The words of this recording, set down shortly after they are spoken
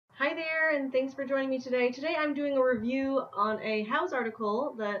Hi there, and thanks for joining me today. Today I'm doing a review on a Houzz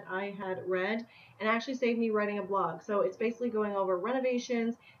article that I had read and actually saved me writing a blog. So it's basically going over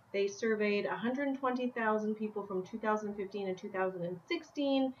renovations. They surveyed 120,000 people from 2015 and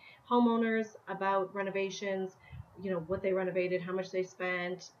 2016, homeowners, about renovations, what they renovated, how much they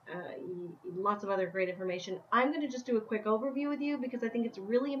spent, lots of other great information. I'm going to just do a quick overview with you because I think it's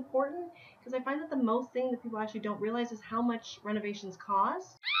really important, because I find that the most thing that people actually don't realize is how much renovations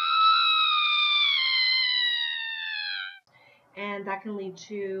cost. And that can lead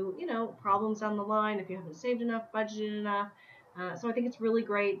to, problems down the line if you haven't saved enough, budgeted enough. So I think it's really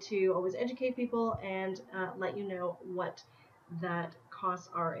great to always educate people and let you know what that costs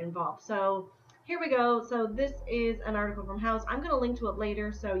are involved. So here we go. So this is an article from Houzz. I'm going to link to it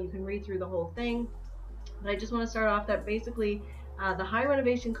later so you can read through the whole thing. But I just want to start off that basically the high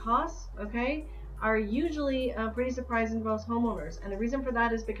renovation costs, okay, are usually pretty surprising to most homeowners. And the reason for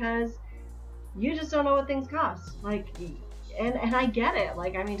that is because you just don't know what things cost. And I get it.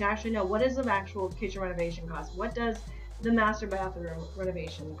 To actually know what does the actual kitchen renovation cost? What does the master bathroom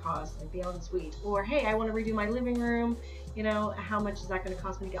renovation cost, like the ensuite? Or, hey, I want to redo my living room. How much is that going to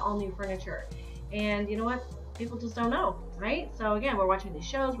cost me to get all new furniture? And you know what? People just don't know, right? So again, we're watching these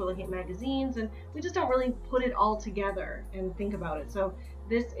shows, we're looking at magazines, and we just don't really put it all together and think about it. So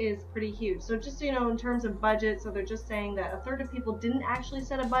this is pretty huge. So just, in terms of budget, so they're just saying that a third of people didn't actually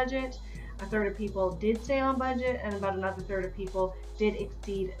set a budget, a third of people did stay on budget, and about another third of people did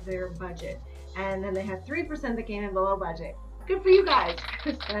exceed their budget. And then they had 3% that came in below budget. Good for you guys,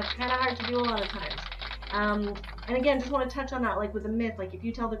 because that's kind of hard to do a lot of times. And again, just want to touch on that, with the myth, if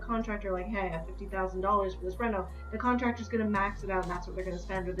you tell the contractor, hey, I have $50,000 for this reno, the contractor's going to max it out and that's what they're going to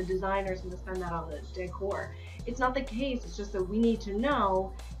spend, or the designer's going to spend that on the decor. It's not the case. It's just that we need to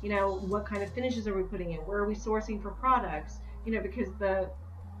know, what kind of finishes are we putting in? Where are we sourcing for products? Because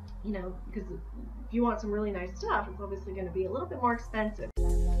because if you want some really nice stuff, it's obviously going to be a little bit more expensive.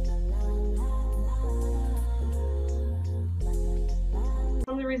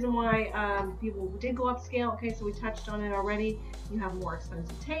 Some of the reason why people did go upscale, okay, so we touched on it already. You have more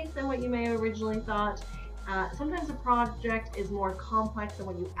expensive taste than what you may have originally thought. Sometimes a project is more complex than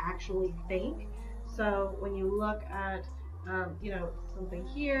what you actually think. So when you look at, something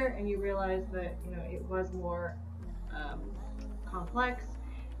here and you realize that, it was more complex.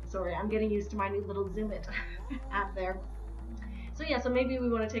 Sorry, I'm getting used to my new little Zoom It app there. So yeah, so maybe we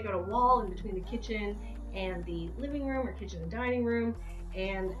want to take out a wall in between the kitchen and the living room, or kitchen and dining room,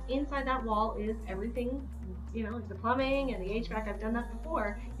 and inside that wall is everything, like the plumbing and the HVAC. I've done that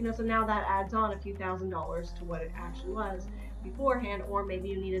before, so now that adds on a few $1,000s to what it actually was beforehand. Or maybe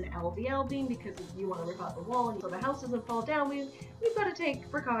you need an LVL beam because you want to rip out the wall and so the house doesn't fall down. We've got to take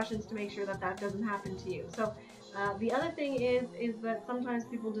precautions to make sure that that doesn't happen to you. So the other thing is that sometimes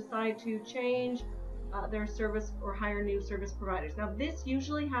people decide to change their service or hire new service providers. Now this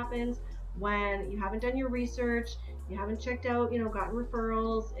usually happens when you haven't done your research, you haven't checked out, gotten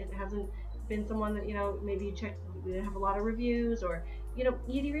referrals, it hasn't been someone that, maybe you didn't have a lot of reviews, or, you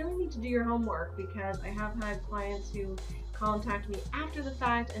really need to do your homework, because I have had clients who contact me after the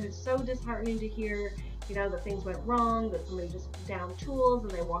fact, and it's so disheartening to hear, that things went wrong, that somebody just downed tools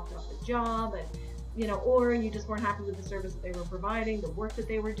and they walked off the job, and or you just weren't happy with the service that they were providing, the work that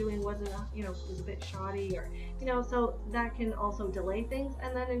they were doing wasn't, was a bit shoddy, or, so that can also delay things,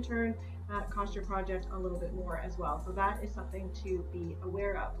 and then in turn cost your project a little bit more as well. So that is something to be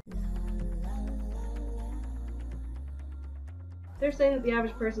aware of. They're saying that the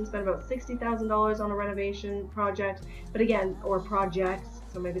average person spent about $60,000 on a renovation project, but again, or projects,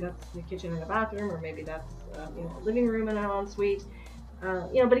 so maybe that's the kitchen and a bathroom, or maybe that's a living room and an ensuite.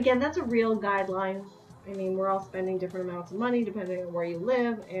 But again, that's a real guideline. We're all spending different amounts of money depending on where you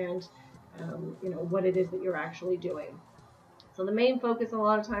live and, what it is that you're actually doing. So the main focus a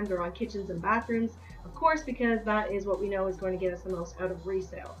lot of times are on kitchens and bathrooms, of course, because that is what we know is going to get us the most out of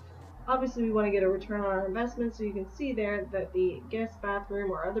resale. Obviously, we want to get a return on our investment, so you can see there that the guest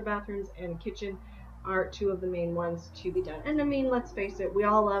bathroom or other bathrooms and kitchen are two of the main ones to be done. And let's face it, we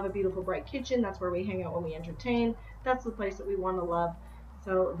all love a beautiful, bright kitchen. That's where we hang out when we entertain. That's the place that we want to love.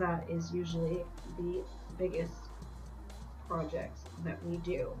 So that is usually the biggest projects that we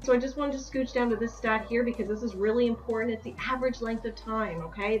do. So I just wanted to scooch down to this stat here because this is really important. It's the average length of time,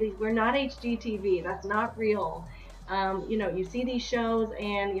 okay? We're not HGTV. That's not real. You see these shows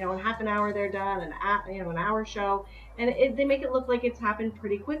and, in half an hour they're done, an hour show, and they make it look like it's happened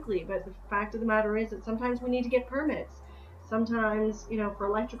pretty quickly. But the fact of the matter is that sometimes we need to get permits. Sometimes, for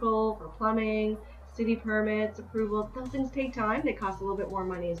electrical, for plumbing, city permits, approval, those things take time. They cost a little bit more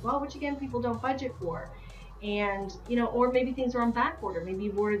money as well, which again, people don't budget for. And, or maybe things are on back order. Maybe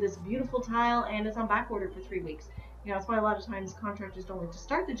you've ordered this beautiful tile and it's on back order for 3 weeks. That's why a lot of times contractors don't like to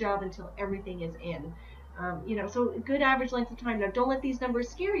start the job until everything is in. So good average length of time. Now, don't let these numbers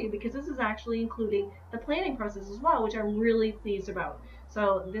scare you, because this is actually including the planning process as well, which I'm really pleased about.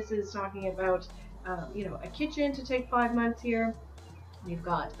 So this is talking about, a kitchen to take 5 months here. We've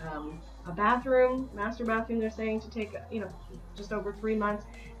got a bathroom, master bathroom, they're saying to take, just over 3 months.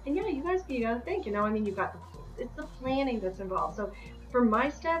 And yeah, you gotta think, you've got it's the planning that's involved. So for my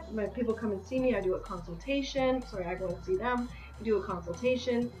step, when people come and see me, I do a consultation. Sorry, I go and see them. I do a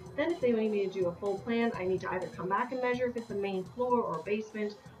consultation. Then if they need me to do a full plan, I need to either come back and measure if it's a main floor or a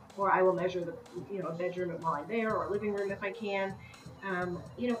basement, or I will measure a bedroom while I'm there, or a living room if I can. And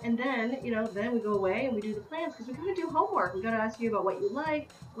then we go away and we do the plans, because we gotta do homework. We gotta ask you about what you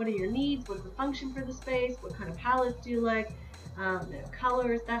like, what are your needs, what's the function for the space, what kind of palettes do you like,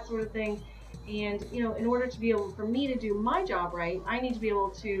 colors, that sort of thing. And in order to be able for me to do my job right, I need to be able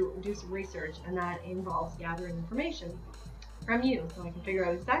to do some research, and that involves gathering information from you, so I can figure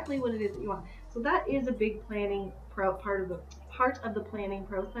out exactly what it is that you want. So that is a big planning part of the planning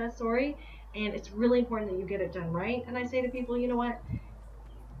process. And it's really important that you get it done right. And I say to people, I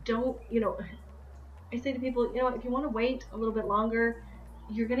say to people, if you want to wait a little bit longer,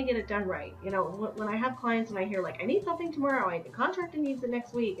 you're going to get it done right. When I have clients and I hear like, I need something tomorrow, the contractor needs it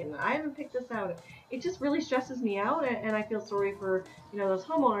next week, and I haven't picked this out, it just really stresses me out, and I feel sorry for, those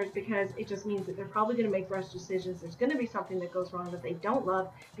homeowners, because it just means that they're probably going to make rush decisions. There's going to be something that goes wrong that they don't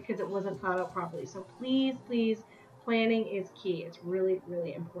love because it wasn't thought out properly. So please, planning is key. It's really,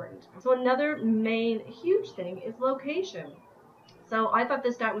 really important. So another main huge thing is location. So I thought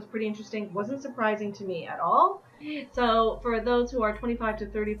this stat was pretty interesting. Wasn't surprising to me at all. So for those who are 25 to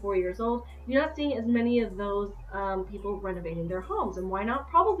 34 years old, you're not seeing as many of those people renovating their homes. And why not?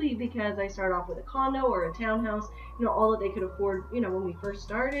 Probably because I started off with a condo or a townhouse, all that they could afford, when we first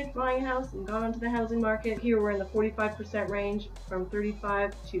started buying a house and got onto the housing market. Here we're in the 45% range, from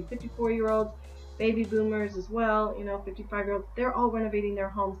 35 to 54-year-olds. Baby boomers as well, 55-year-olds, they're all renovating their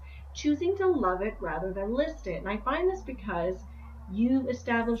homes, choosing to love it rather than list it. And I find this because you've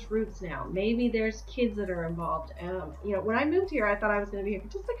established roots now. Maybe there's kids that are involved. When I moved here, I thought I was going to be here for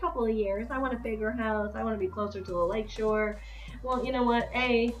just a couple of years. I want a bigger house. I want to be closer to the lakeshore. Well, you know what?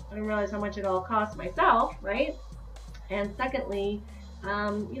 I didn't realize how much it all cost myself, right? And secondly, now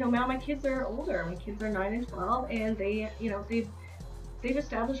my kids are older. My kids are 9 and 12, and they've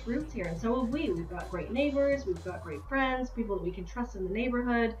established roots here, and so have we. We've got great neighbors, we've got great friends, people that we can trust in the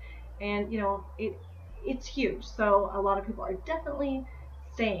neighborhood, and it's huge. So a lot of people are definitely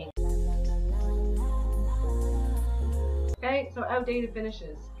staying. Okay, so outdated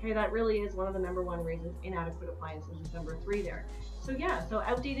finishes. Okay, that really is one of the #1 reasons. Inadequate appliances is number 3 there. So yeah, so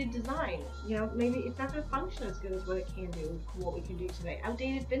outdated design. Maybe it's not going to function as good as what it can do, what we can do today.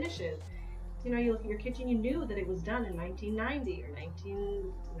 Outdated finishes. You look at your kitchen, you knew that it was done in 1990 or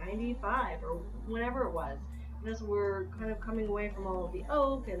 1995 or whenever it was. So we're kind of coming away from all of the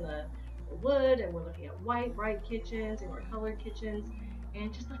oak and the wood, and we're looking at white, bright kitchens and more colored kitchens.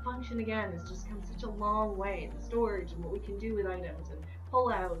 And just the function, again, has just come such a long way. The storage and what we can do with items and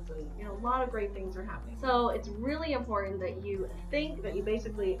pull-outs, and a lot of great things are happening. So it's really important that you think, that you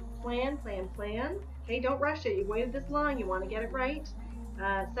basically plan. Okay, don't rush it. You waited this long, you want to get it right.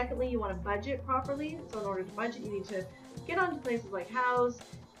 Secondly, you want to budget properly. So in order to budget, you need to get onto places like Houzz.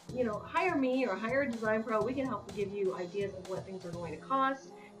 Hire me or hire a design pro. We can help give you ideas of what things are going to cost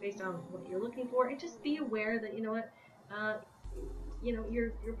based on what you're looking for, and just be aware that you're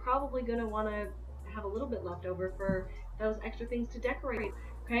probably going to want to have a little bit left over for those extra things to decorate.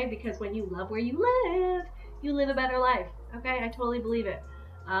 Okay, because when you love where you live a better life. Okay, I totally believe it.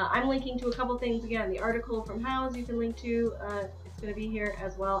 I'm linking to a couple things. Again, the article from Houzz you can link to. It's going to be here,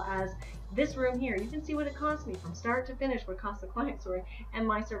 as well as this room here. You can see what it cost me from start to finish, what cost the client, and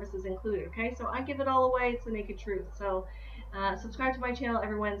my services included. Okay, so I give it all away. It's the naked truth. So subscribe to my channel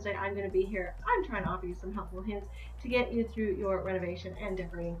every Wednesday. I'm going to be here. I'm trying to offer you some helpful hints to get you through your renovation and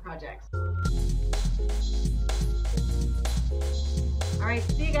decorating projects. All right,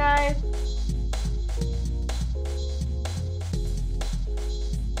 see you guys.